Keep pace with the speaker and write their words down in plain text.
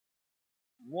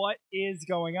What is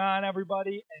going on,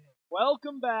 everybody? And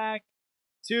welcome back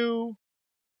to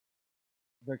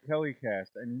the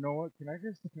KellyCast. And you know what? Can I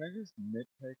just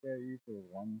nitpick at you for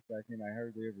 1 second? I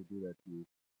hardly ever do that to you,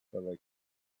 but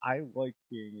I like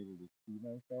being able to see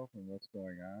myself and what's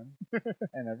going on.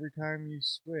 And every time you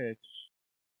switch,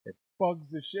 it bugs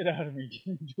the shit out of me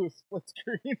getting into a split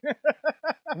screen.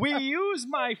 we use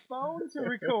my phone to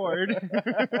record.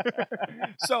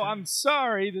 So I'm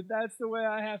sorry that's the way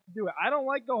I have to do it. I don't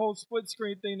like the whole split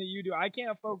screen thing that you do. I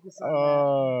can't focus on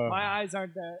that. My eyes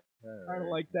aren't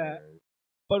like that. Right.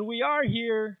 But we are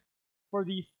here for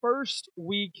the first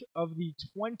week of the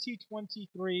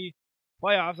 2023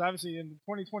 playoffs, obviously in the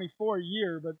 2024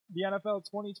 year, but the NFL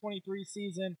 2023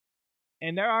 season.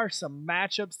 And there are some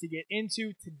matchups to get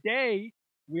into. Today,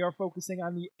 we are focusing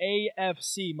on the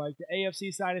AFC, Mike, the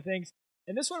AFC side of things.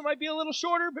 And this one might be a little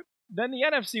shorter than the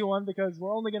NFC one because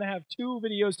we're only going to have 2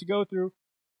 videos to go through.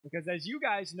 Because as you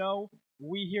guys know,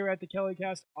 we here at the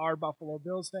KellyCast are Buffalo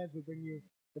Bills fans. We bring you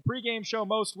the pregame show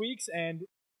most weeks, and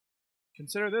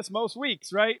consider this most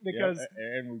weeks, right? Because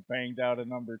and we banged out a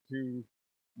number two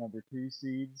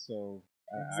seed, so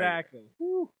exactly.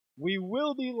 We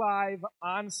will be live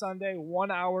on Sunday, 1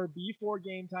 hour before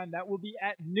game time. That will be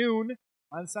at noon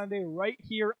on Sunday right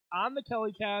here on the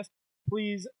KellyCast.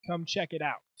 Please come check it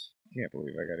out. Can't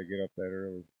believe I got to get up that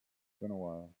early. It's been a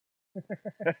while.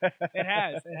 It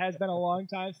has. It has been a long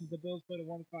time since the Bills played a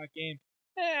 1 o'clock game.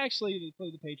 Actually, they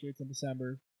played the Patriots in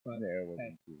December. But yeah, it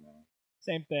wasn't too long.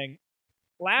 Same thing.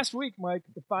 Last week, Mike,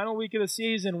 the final week of the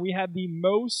season, we had the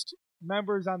most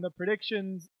members on the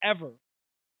predictions ever.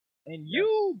 And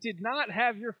you did not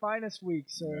have your finest week,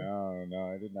 so...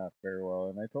 No, I did not fare well.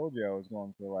 And I told you I was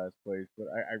going for last place, but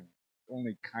I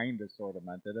only kind of sort of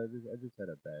meant it. I just had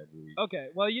a bad week. Okay,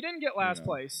 well, you didn't get last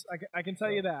place. I can tell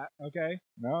you that, okay?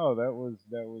 No, that was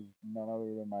none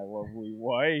other than my lovely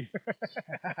wife.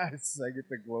 I get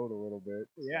to gloat a little bit.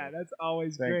 So. Yeah, that's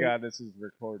always Thank great. God this is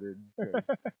recorded.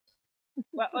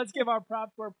 Let's give our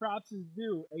props where props is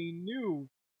due. A new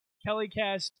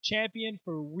KellyCast champion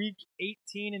for Week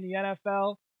 18 in the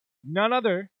NFL, none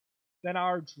other than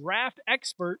our draft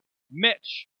expert,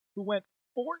 Mitch, who went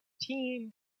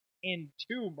 14-2,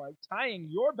 Mike, tying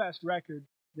your best record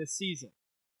this season.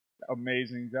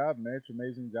 Amazing job, Mitch.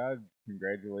 Amazing job.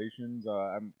 Congratulations.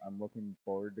 I'm looking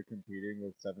forward to competing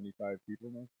with 75 people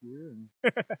next year. And,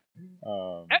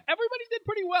 everybody did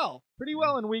pretty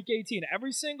well in Week 18.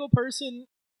 Every single person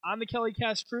on the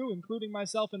KellyCast crew, including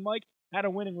myself and Mike, had a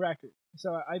winning record.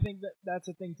 So I think that's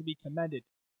a thing to be commended.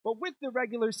 But with the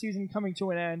regular season coming to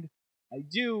an end, I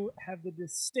do have the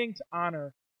distinct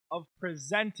honor of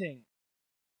presenting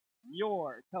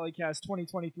your KellyCast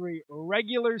 2023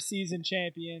 regular season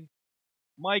champion,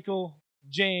 Michael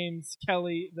James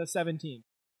Kelly the 17th.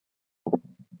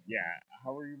 Yeah,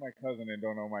 how are you my cousin and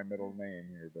don't know my middle name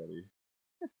here, buddy?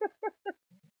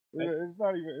 It's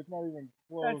not even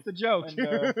close. That's the joke.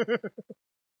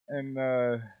 And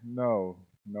no,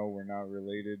 we're not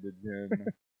related to Jim.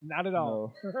 Not at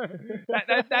all. No.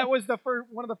 that was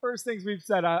one of the first things we've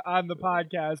said on the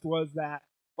podcast was that.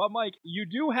 But Mike, you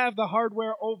do have the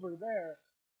hardware over there.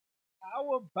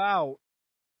 How about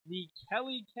the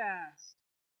KellyCast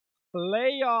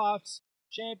Playoffs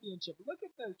Championship? Look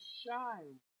at the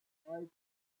shine. Like,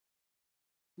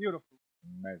 beautiful.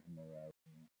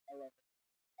 Mesmerizing. I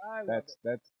love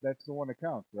it. That's the one that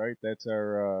counts, right? That's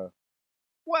our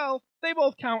Well, they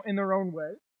both count in their own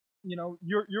way. You know,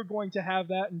 you're going to have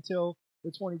that until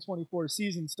the 2024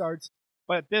 season starts,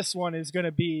 but this one is going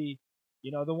to be,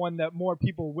 you know, the one that more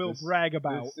people will brag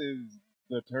about. This is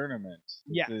the tournament.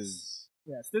 Yes,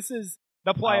 this is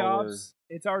the playoffs.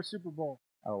 It's our Super Bowl.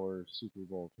 Our Super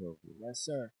Bowl trophy. Yes,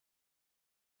 sir.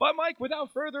 But, Mike,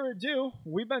 without further ado,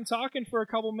 we've been talking for a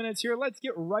couple minutes here. Let's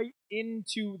get right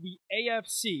into the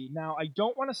AFC. Now, I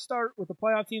don't want to start with the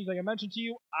playoff teams like I mentioned to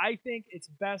you. I think it's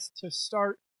best to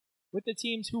start with the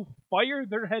teams who fire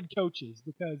their head coaches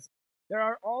because there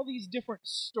are all these different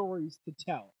stories to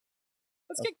tell.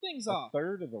 Let's kick things off. A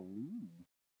third of the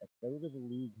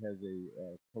league has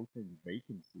a coaching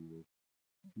vacancy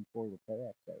before the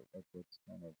playoffs start. That's what's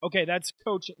kind of... Okay, that's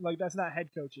coach. Like, that's not head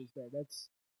coaches, though. That's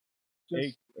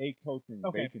just a coaching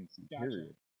vacancy, gotcha.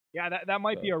 period. Yeah, that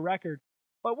might be a record.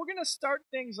 But we're going to start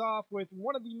things off with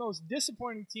one of the most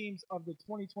disappointing teams of the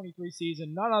 2023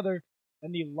 season, none other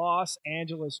than the Los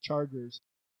Angeles Chargers.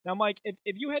 Now, Mike,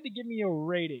 if you had to give me a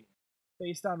rating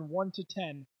based on 1 to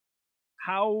 10,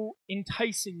 how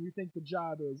enticing you think the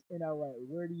job is in LA,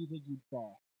 where do you think you'd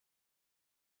fall?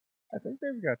 I think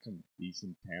they've got some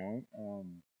decent talent.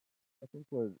 I think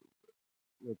with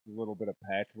a little bit of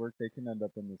patchwork, they can end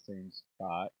up in the same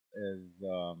spot as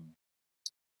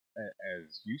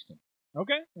as Houston.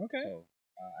 Okay. So,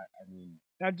 I mean,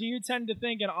 Now, do you tend to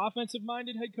think an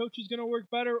offensive-minded head coach is going to work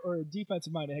better, or a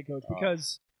defensive-minded head coach?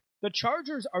 Because the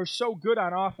Chargers are so good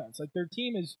on offense. Like, their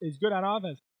team is good on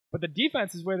offense, but the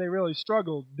defense is where they really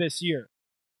struggled this year.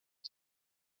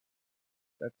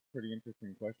 that's a pretty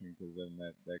interesting question, because then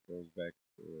that goes back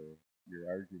to your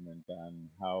argument on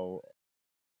how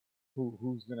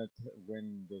who's gonna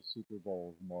win the Super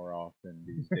Bowls more often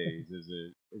these days? Is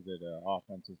it an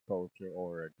offensive coach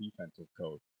or a defensive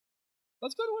coach?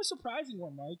 Let's go to a surprising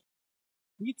one, Mike.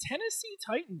 The Tennessee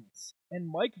Titans and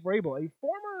Mike Vrabel, a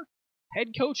former head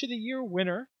coach of the year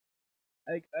winner,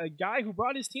 a guy who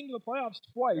brought his team to the playoffs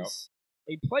twice,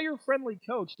 a player-friendly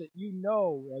coach that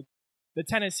like the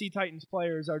Tennessee Titans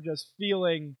players are just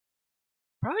feeling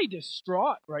probably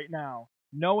distraught right now,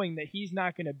 knowing that he's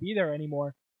not going to be there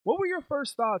anymore. What were your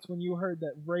first thoughts when you heard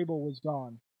that Vrabel was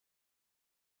gone?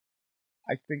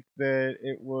 I think that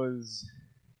it was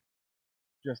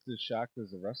just as shocked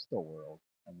as the rest of the world.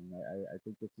 I mean, I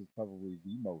think this is probably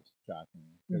the most shocking,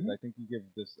 because I think you give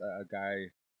this a guy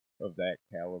of that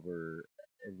caliber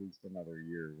at least another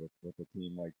year with a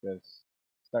team like this.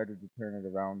 Started to turn it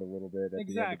around a little bit at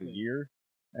the end of the year,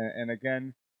 and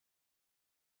again,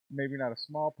 maybe not a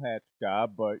small patch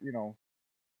job, but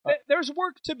there's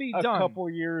work to be done. A couple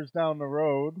years down the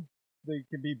road, they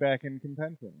can be back in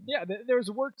contention. Yeah, there's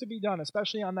work to be done,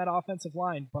 especially on that offensive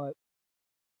line, but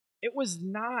it was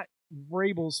not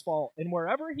Vrabel's fault. And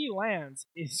wherever he lands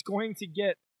is going to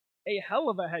get a hell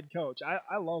of a head coach.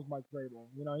 I love Mike Vrabel.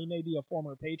 He may be a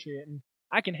former Patriot, and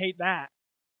I can hate that.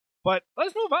 But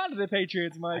let's move on to the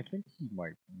Patriots, Mike. I think he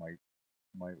might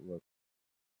look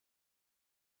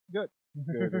good.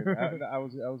 I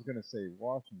was gonna say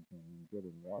Washington. Good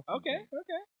in Washington. Okay.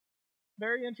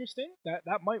 Very interesting.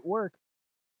 That might work.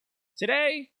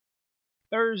 Today,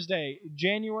 Thursday,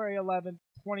 January 11th,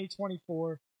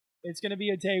 2024. It's going to be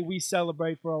a day we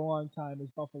celebrate for a long time as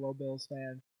Buffalo Bills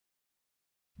fans.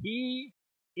 He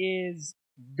is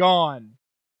gone.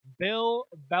 Bill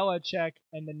Belichick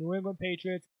and the New England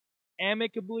Patriots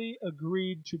amicably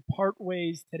agreed to part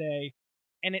ways today.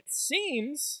 And it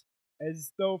seems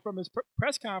as though from his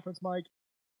press conference, Mike,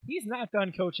 he's not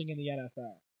done coaching in the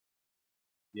NFL.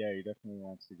 Yeah, he definitely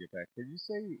wants to get back. But you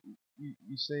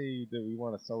say that we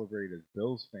want to celebrate as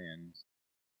Bills fans,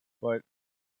 but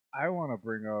I want to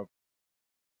bring up,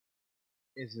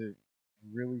 is it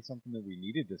really something that we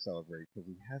needed to celebrate? Because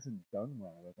he hasn't done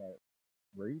well without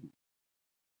Brady.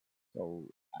 So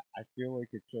I feel like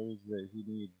it shows that he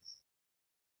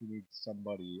needs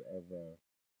somebody of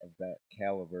that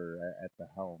caliber at the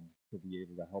helm to be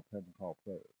able to help him call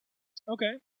plays.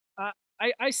 Okay.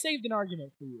 I saved an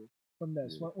argument for you from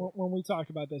this when we talked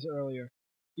about this earlier.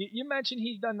 You mentioned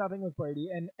he's done nothing with Brady,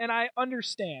 and I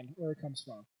understand where it comes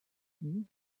from. Mm-hmm.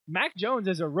 Mac Jones,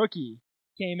 as a rookie,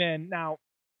 came in. Now,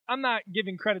 I'm not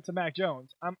giving credit to Mac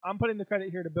Jones. I'm putting the credit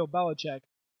here to Bill Belichick.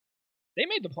 They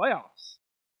made the playoffs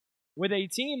with a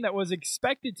team that was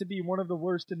expected to be one of the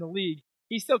worst in the league.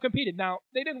 He still competed. Now,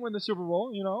 they didn't win the Super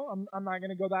Bowl. I'm not going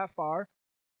to go that far.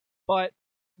 But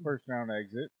first round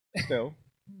exit, still.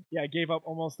 Yeah, gave up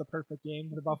almost the perfect game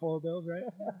to the Buffalo Bills, right?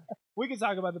 We can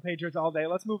talk about the Patriots all day.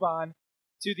 Let's move on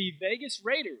to the Vegas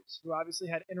Raiders, who obviously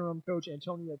had interim coach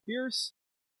Antonio Pierce,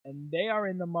 and they are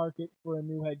in the market for a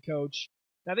new head coach.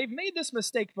 Now, they've made this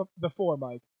mistake before,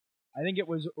 Mike. I think it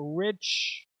was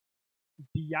Rich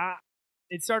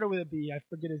It started with a B. I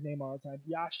forget his name all the time.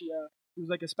 Biashia, who was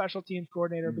like a special teams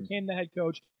coordinator, became the head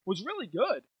coach, was really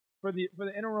good for the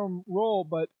interim role,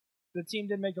 but the team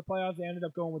didn't make the playoffs. They ended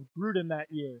up going with Gruden that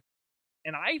year.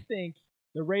 And I think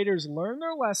the Raiders learned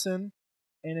their lesson,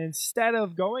 and instead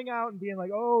of going out and being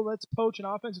like, oh, let's poach an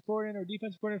offensive coordinator or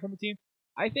defensive coordinator from a team,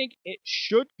 I think it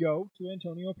should go to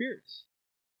Antonio Pierce.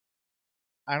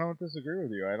 I don't disagree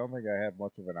with you. I don't think I have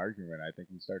much of an argument. I think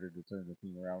he started to turn the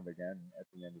team around again at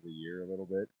the end of the year a little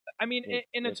bit. I mean,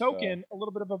 in a token, a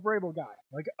little bit of a Vrabel guy,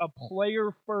 like a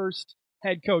player-first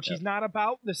head coach. Yep. He's not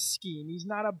about the scheme. He's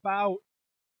not about,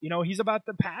 he's about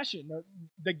the passion,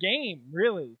 the game,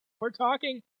 really. We're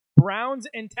talking Browns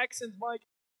and Texans, Mike,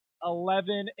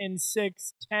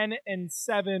 11-6,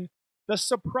 10-7. The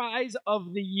surprise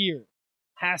of the year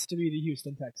has to be the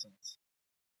Houston Texans.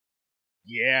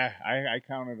 Yeah, I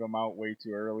counted them out way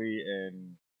too early,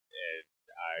 and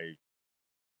I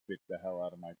bit the hell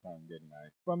out of my tongue, didn't I?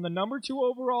 From the number 2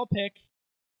 overall pick,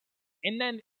 and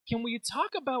then can we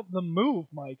talk about the move,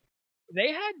 Mike?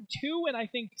 They had 2 and I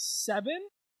think 7.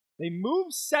 They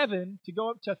moved 7 to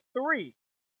go up to 3.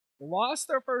 Lost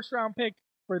their first round pick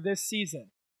for this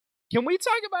season. Can we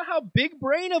talk about how big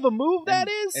brain of a move that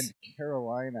is? And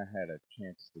Carolina had a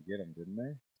chance to get him, didn't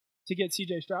they? to get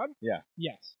C.J. Stroud? Yeah.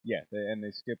 Yes. Yeah, and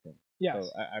they skipped him.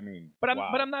 Yes. So, I mean, but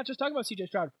wow. I'm not just talking about C.J.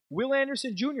 Stroud. Will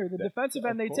Anderson Jr., the defensive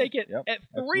end, they take it at 3.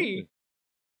 Absolutely.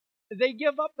 They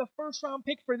give up the first round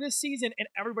pick for this season, and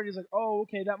everybody's like, "Oh,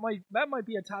 okay, that might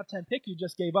be a top 10 pick you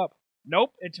just gave up."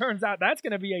 Nope, it turns out that's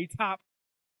going to be a top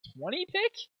 20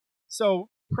 pick. So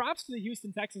props to the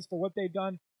Houston Texans for what they've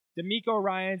done. D'Amico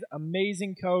Ryans,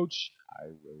 amazing coach.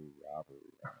 Highway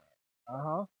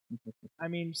robbery. I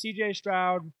mean, C.J.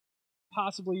 Stroud,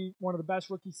 possibly one of the best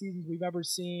rookie seasons we've ever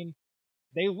seen.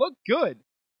 They look good,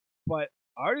 but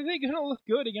are they going to look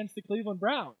good against the Cleveland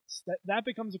Browns? That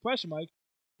becomes a question, Mike.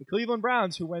 The Cleveland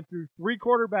Browns, who went through 3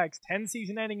 quarterbacks, 10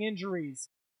 season-ending injuries,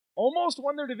 almost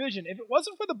won their division. If it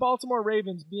wasn't for the Baltimore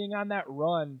Ravens being on that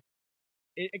run,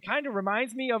 it kind of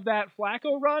reminds me of that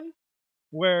Flacco run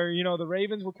where, the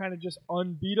Ravens were kind of just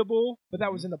unbeatable, but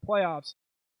that was in the playoffs.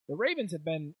 The Ravens have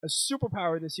been a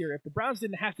superpower this year. If the Browns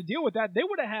didn't have to deal with that, they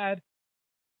would have had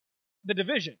the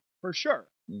division for sure.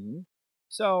 Mm-hmm.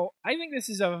 So I think this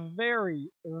is a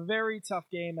very, very tough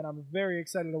game, and I'm very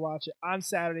excited to watch it on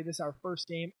Saturday. This is our first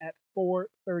game at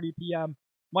 4:30 p.m.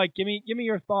 Mike, give me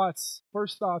your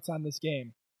first thoughts on this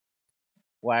game.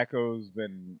 Flacco's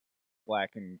been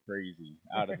flacking crazy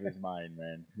out of his mind,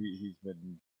 man. He's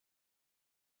been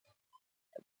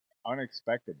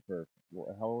unexpected for,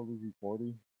 how old is he,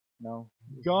 40 now?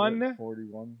 Gun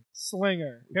 41?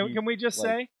 Slinger. Can we just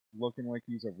say? Looking like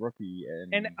he's a rookie.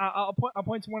 And I'll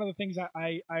point to one of the things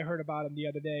I heard about him the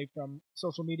other day from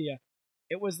social media.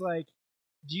 It was like,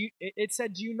 it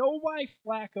said, do you know why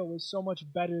Flacco is so much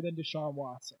better than Deshaun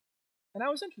Watson? And I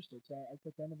was interested, so I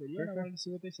clicked on the video and I wanted to see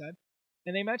what they said.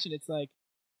 And they mentioned it's like,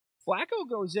 Flacco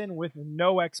goes in with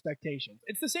no expectations.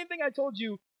 It's the same thing I told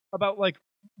you about like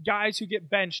guys who get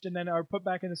benched and then are put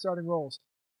back in the starting roles.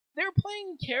 They're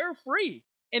playing carefree.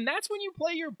 And that's when you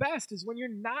play your best, is when you're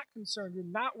not concerned, you're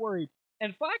not worried.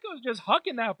 And Flacco's just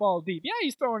hucking that ball deep. Yeah,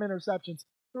 he's throwing interceptions,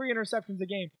 3 interceptions a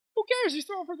game. Who cares? He's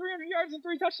throwing for 300 yards and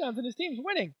 3 touchdowns, and his team's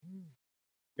winning.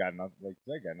 Got nothing, like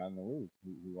I said, got nothing to lose.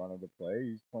 He wanted to play.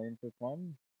 He's playing for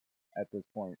fun at this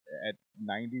point. At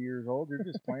 90 years old, you're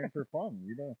just playing for fun.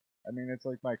 I mean, it's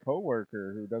like my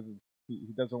coworker who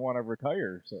doesn't want to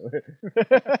retire. So,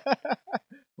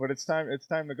 but it's time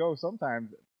to go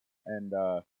sometimes. And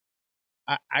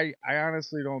I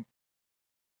honestly don't.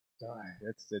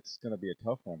 It's gonna be a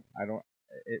tough one.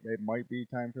 It might be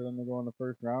time for them to go in the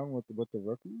first round with the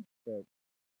rookies, but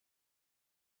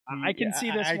I can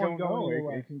see this one going either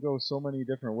way. It can go so many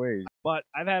different ways. But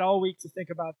I've had all week to think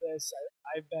about this.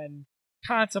 I've been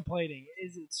contemplating: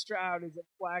 is it Stroud? Is it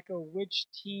Flacco? Which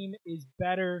team is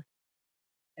better?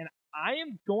 And I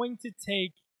am going to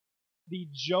take the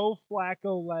Joe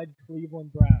Flacco-led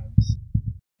Cleveland Browns.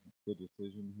 The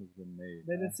decision has been made.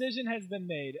 The decision has been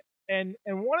made. And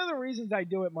one of the reasons I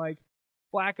do it, Mike,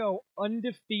 Flacco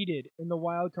undefeated in the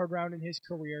wild card round in his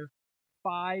career,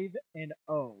 5-0.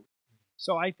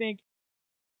 So I think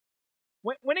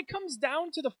when it comes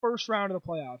down to the first round of the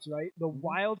playoffs, right, the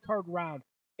wild card round,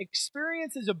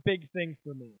 experience is a big thing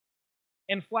for me.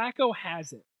 And Flacco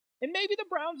has it. And maybe the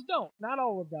Browns don't. Not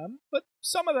all of them. But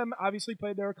some of them obviously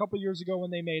played there a couple years ago when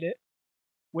they made it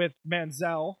with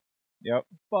Manziel. Yep.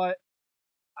 But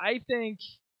I think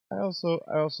I also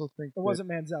think it wasn't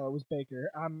Manziel, it was Baker.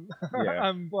 I'm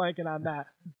blanking on that.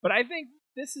 But I think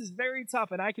this is very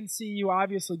tough, and I can see you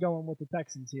obviously going with the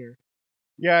Texans here.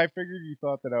 Yeah, I figured you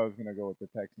thought that I was going to go with the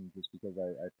Texans just because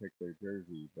I picked their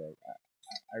jersey, but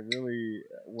I really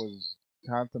was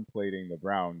contemplating the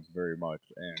Browns very much,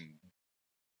 and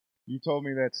you told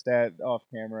me that stat off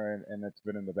camera, and it's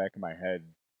been in the back of my head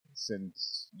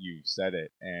since you said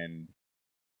it, and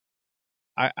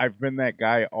I've been that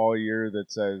guy all year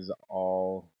that says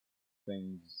all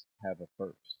things have a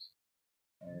first.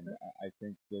 And I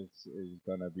think this is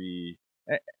going to be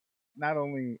not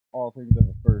only all things have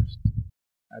a first.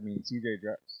 I mean, C.J.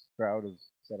 Stroud has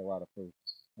set a lot of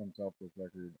firsts himself with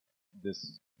record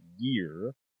this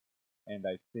year. And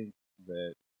I think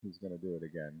that he's going to do it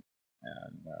again.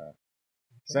 And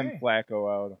send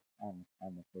Flacco out on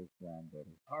the first round.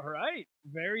 Buddy. All right.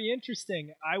 Very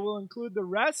interesting. I will include the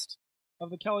rest of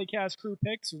the KellyCast crew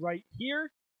picks right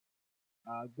here.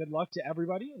 Good luck to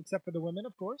everybody, except for the women,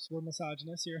 of course. We're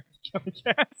misogynists here at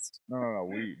KellyCast. No,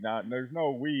 there's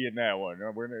no we in that one.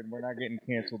 We're not getting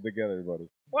canceled together, buddy.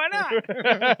 Why not?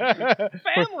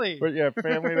 Family. But yeah,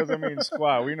 family doesn't mean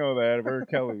squat. We know that. We're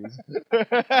Kellys.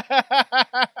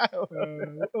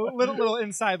 Little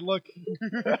inside look.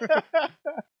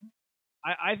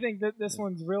 I think that this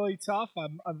one's really tough.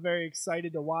 I'm very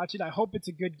excited to watch it. I hope it's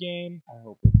a good game. I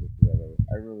hope it's a thriller.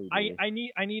 I really do.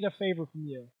 I need a favor from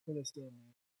you for this game.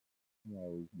 You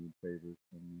always need favors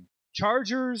from me.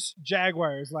 Chargers,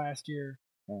 Jaguars last year,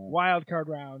 wild card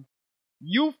round.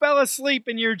 You fell asleep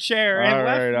in your chair and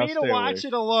left me to watch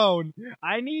it alone.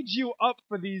 I need you up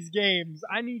for these games.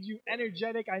 I need you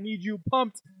energetic. I need you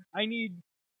pumped. I need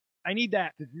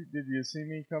that. Did you see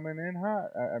me coming in hot?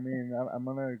 I mean, I'm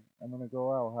gonna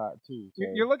go out hot too. So.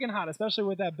 You're looking hot, especially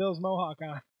with that Bills mohawk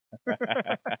on.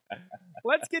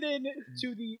 Let's get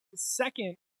into the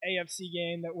second AFC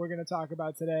game that we're going to talk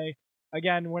about today.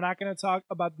 Again, we're not going to talk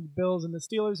about the Bills and the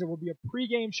Steelers. There will be a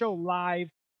pregame show live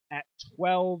at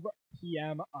 12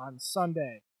 p.m. on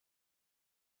Sunday.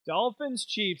 Dolphins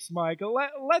Chiefs, Mike.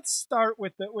 Let's start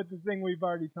with the thing we've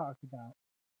already talked about.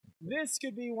 This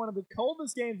could be one of the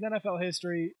coldest games in NFL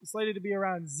history, slated to be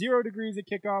around 0 degrees at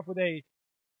kickoff with a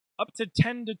up to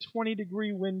 10 to 20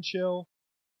 degree wind chill.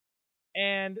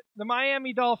 And the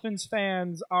Miami Dolphins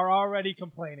fans are already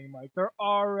complaining, Mike. They're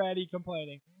already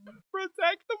complaining.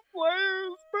 Protect the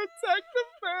players! Protect the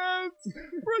fans!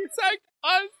 Protect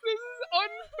us! This is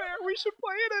unfair! We should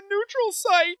play at a neutral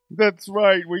site! That's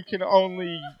right. We can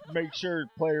only make sure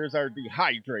players are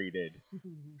dehydrated.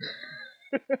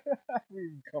 I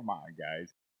mean, come on,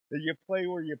 guys. You play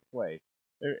where you play.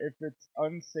 If it's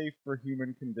unsafe for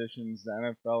human conditions,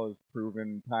 the NFL has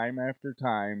proven time after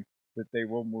time that they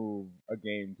will move a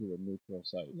game to a neutral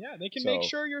site. Yeah, they can make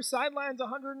sure your sideline's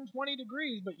 120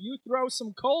 degrees, but you throw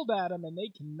some cold at them and they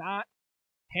cannot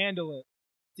handle it.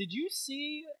 Did you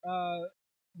see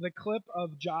the clip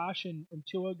of Josh and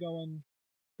Tua going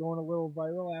a little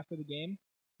viral after the game?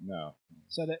 No.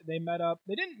 So that they met up.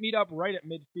 They didn't meet up right at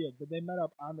midfield, but they met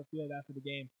up on the field after the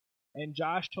game. And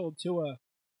Josh told Tua,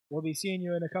 "We'll be seeing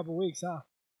you in a couple weeks, huh?"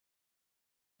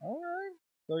 All right.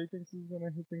 So he thinks he's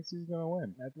gonna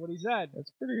win. That's what he said.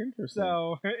 That's pretty interesting.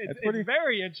 So it's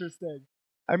very interesting.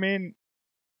 I mean,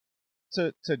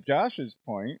 to Josh's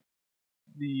point,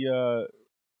 the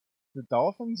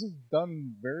Dolphins have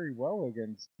done very well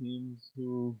against teams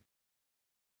who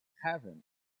haven't.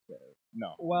 So,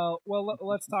 no. Well,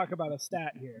 let's talk about a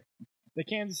stat here. The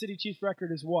Kansas City Chiefs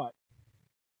record is what?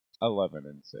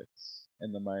 11-6,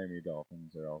 and the Miami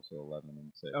Dolphins are also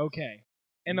 11-6. Okay,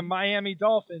 and the Miami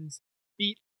Dolphins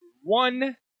beat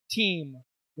one team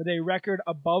with a record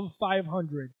above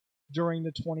 500 during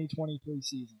the 2023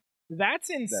 season. That's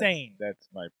insane. That's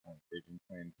my point. They've been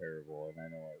playing terrible, and I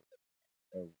know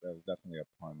that was definitely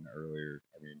a pun earlier.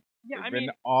 I mean, they've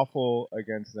been awful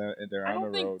against them, and they're on the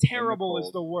road. I don't think terrible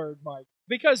is the word, Mike,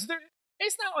 because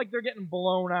it's not like they're getting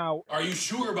blown out. Are you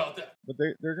sure about that? But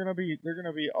they're gonna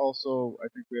be also. I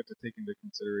think we have to take into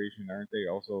consideration, aren't they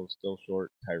also still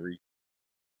short Tyreek?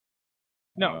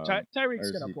 No, Tyreek's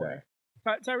going to play.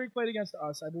 Tyreek played against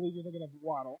us. I believe you're thinking of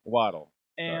Waddle.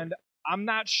 And I'm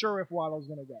not sure if Waddle's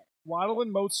going to go. Waddle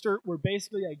and Mostert were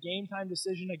basically a game-time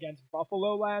decision against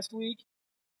Buffalo last week.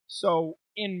 So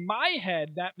in my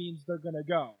head, that means they're going to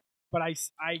go. But I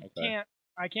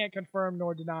can't confirm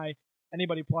nor deny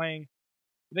anybody playing.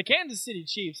 The Kansas City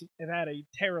Chiefs have had a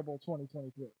terrible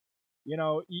 2023. You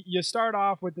know, you start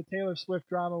off with the Taylor Swift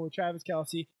drama with Travis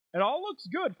Kelce. It all looks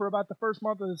good for about the first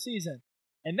month of the season.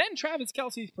 And then Travis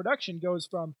Kelce's production goes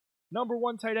from number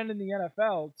 1 tight end in the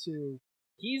NFL to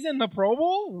he's in the Pro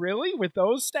Bowl? Really? With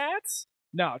those stats?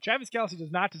 No, Travis Kelce does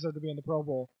not deserve to be in the Pro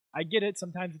Bowl. I get it.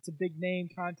 Sometimes it's a big name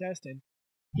contest, and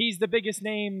he's the biggest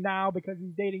name now because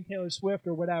he's dating Taylor Swift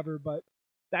or whatever, but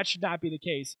that should not be the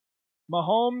case.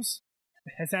 Mahomes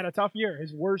has had a tough year,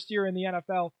 his worst year in the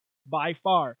NFL by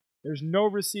far. There's no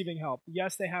receiving help.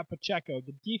 Yes, they have Pacheco.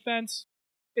 The defense,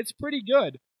 it's pretty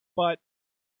good, but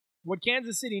what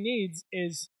Kansas City needs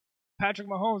is Patrick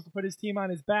Mahomes to put his team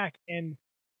on his back. And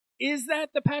is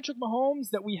that the Patrick Mahomes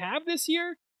that we have this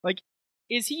year? Like,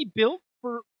 is he built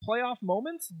for playoff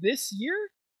moments this year?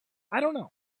 I don't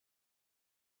know.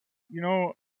 You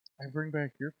know, I bring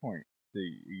back your point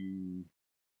that you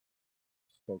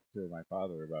spoke to my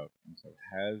father about. And so,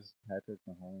 has Patrick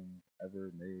Mahomes ever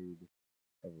made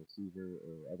a receiver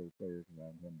or other players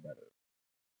around him better?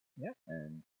 Yeah.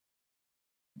 And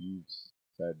you've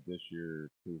said this year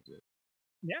proves it.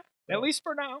 Yeah, so at least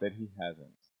for now. That he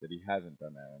hasn't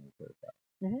done that on the quarterback.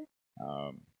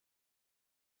 Mm-hmm.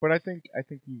 But I think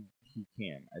he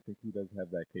can. I think he does have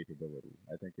that capability.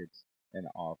 I think it's an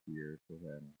off year for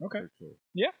him. Okay. For sure.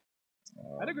 Yeah,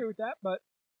 I'd agree with that. But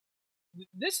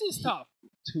this is tough.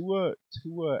 Tua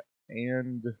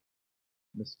and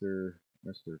Mr.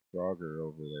 Frogger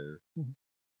over there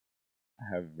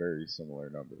have very similar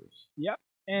numbers. Yep.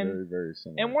 And, very, very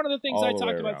similar. And one of the things I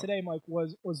talked about today, Mike,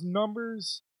 was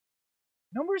numbers.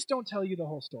 Numbers don't tell you the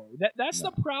whole story. That's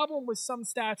the problem with some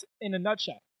stats in a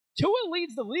nutshell. Tua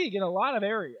leads the league in a lot of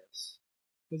areas.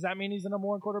 Does that mean he's the number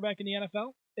 1 quarterback in the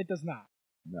NFL? It does not.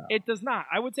 No. It does not.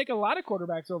 I would take a lot of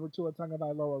quarterbacks over Tua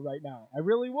Tagovailoa right now. I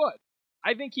really would.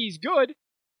 I think he's good.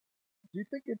 Do you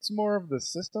think it's more of the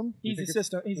system? He's a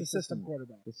system. He's a system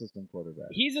quarterback. The system quarterback.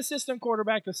 He's a system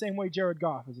quarterback the same way Jared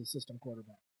Goff is a system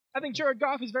quarterback. I think Jared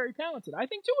Goff is very talented. I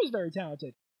think Tua is very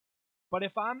talented. But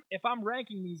if I'm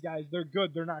ranking these guys, they're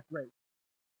good. They're not great.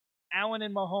 Allen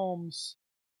and Mahomes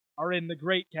are in the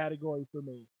great category for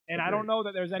me, and I don't know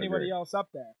that there's anybody else up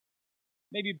there.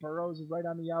 Maybe Burrows is right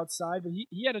on the outside, but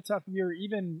he had a tough year,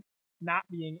 even not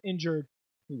being injured.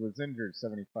 He was injured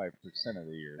 75% of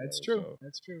the year. That's true. So.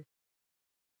 That's true.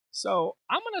 So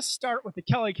I'm going to start with the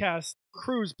KellyCast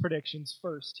cruise predictions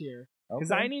first here,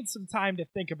 because I need some time to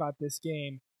think about this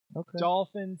game. Okay.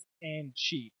 Dolphins and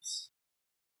Chiefs.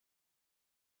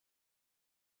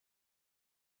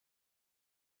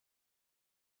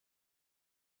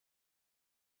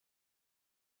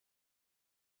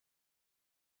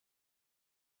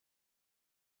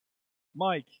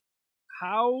 Mike,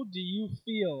 how do you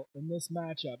feel in this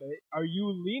matchup? Are you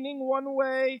leaning one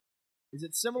way? Is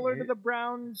it similar to the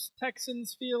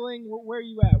Browns-Texans feeling? Where are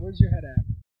you at? Where's your head at?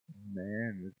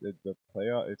 Man, the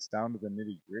playoff, it's down to the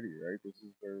nitty-gritty, right? This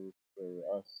is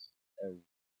for us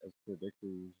as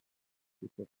predictors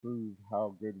to prove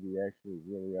how good we actually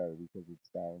really are, because it's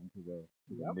down to the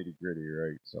nitty-gritty,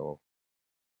 right? So,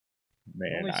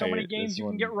 man, only so many games you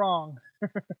can get wrong.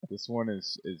 This one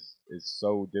is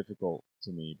so difficult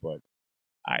to me, but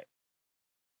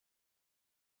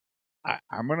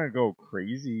I'm gonna go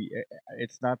crazy.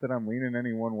 It's not that I'm leaning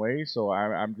any one way, so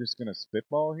I'm just gonna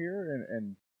spitball here,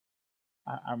 and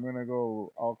I'm gonna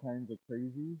go all kinds of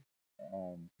crazy.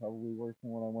 Probably worse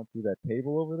than when I went through that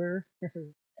table over there,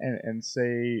 and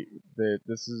say that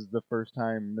this is the first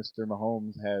time Mr.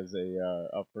 Mahomes has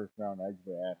a first round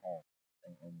exit at home,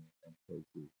 and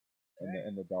KC,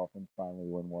 and the Dolphins finally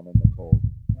win one in the cold.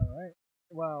 All right.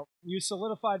 Well, you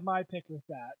solidified my pick with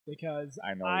that, because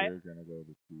I know you're going to go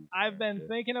to Chiefs. I've been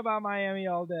thinking about Miami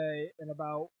all day and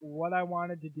about what I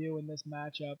wanted to do in this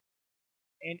matchup,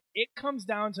 and it comes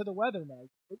down to the weather, Mike.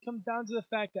 It comes down to the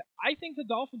fact that I think the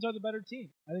Dolphins are the better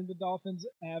team. I think the Dolphins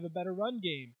have a better run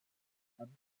game.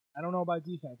 I don't know about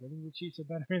defense. I think the Chiefs are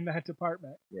better in that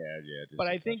department. Yeah. But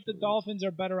I think the Dolphins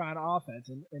are better on offense,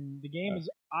 and the game is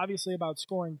obviously about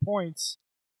scoring points.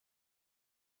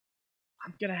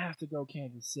 I'm going to have to go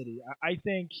Kansas City. I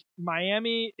think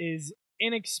Miami is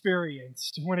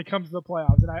inexperienced when it comes to the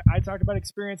playoffs, and I talked about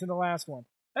experience in the last one.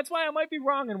 That's why I might be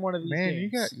wrong in one of these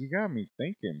games. Man, you got me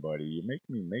thinking, buddy. You're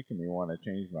making me want to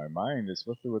change my mind,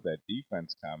 especially with that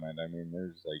defense comment. I mean,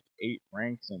 there's like 8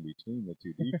 ranks in between the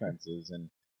two defenses, and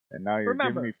now you're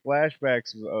giving me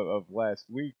flashbacks of last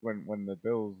week when the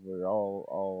Bills were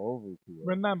all over to us.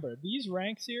 Remember, these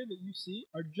ranks here that you see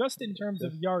are just in terms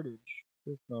of yardage.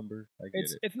 This number, I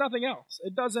get it. It's nothing else.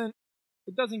 It doesn't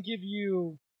give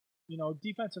you,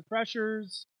 defensive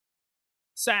pressures,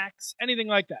 sacks, anything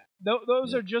like that.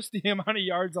 Those are just the amount of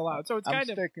yards allowed. So I'm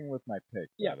sticking with my pick,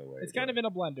 by the way. It's kind of in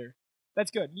a blender. That's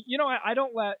good. I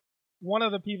don't let one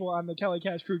of the people on the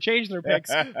KellyCast crew change their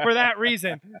picks for that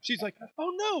reason. She's like,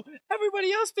 oh no,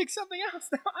 everybody else picked something else.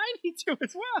 Now I need to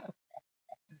as well.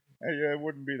 It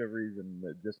wouldn't be the reason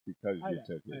just because you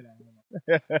took it.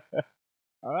 I know.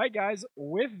 All right, guys.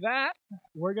 With that,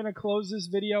 we're going to close this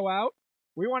video out.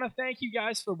 We want to thank you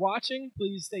guys for watching.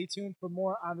 Please stay tuned for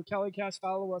more on the KellyCast.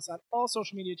 Follow us on all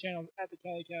social media channels at the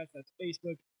KellyCast. That's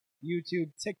Facebook,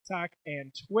 YouTube, TikTok,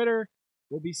 and Twitter.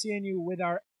 We'll be seeing you with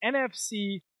our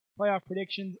NFC playoff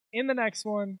predictions in the next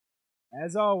one.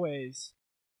 As always,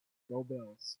 go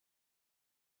Bills.